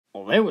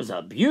Well, there was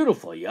a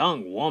beautiful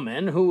young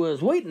woman who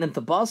was waiting at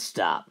the bus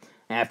stop.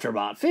 After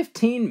about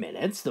 15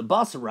 minutes, the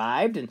bus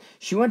arrived and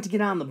she went to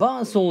get on the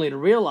bus only to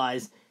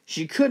realize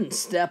she couldn't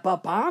step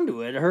up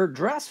onto it. Her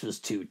dress was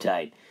too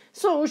tight.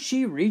 So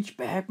she reached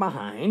back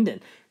behind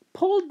and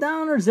pulled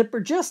down her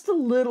zipper just a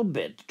little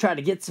bit to try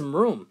to get some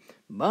room.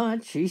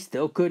 But she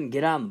still couldn't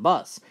get on the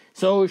bus.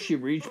 So she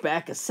reached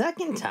back a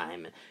second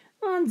time and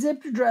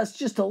unzipped her dress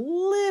just a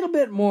little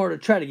bit more to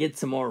try to get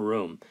some more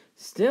room.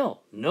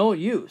 Still, no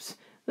use.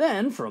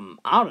 Then, from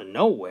out of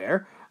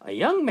nowhere, a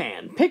young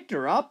man picked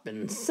her up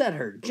and set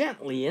her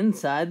gently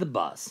inside the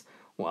bus.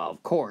 Well,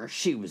 of course,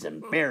 she was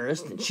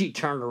embarrassed and she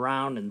turned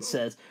around and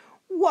says,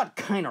 "What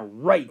kind of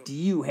right do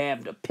you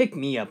have to pick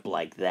me up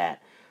like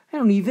that? I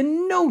don't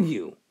even know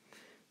you."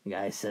 The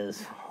guy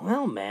says,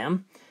 "Well,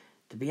 ma'am,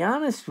 to be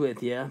honest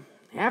with you,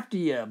 after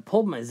you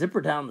pulled my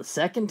zipper down the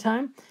second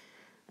time,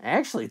 I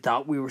actually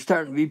thought we were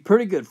starting to be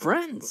pretty good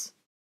friends."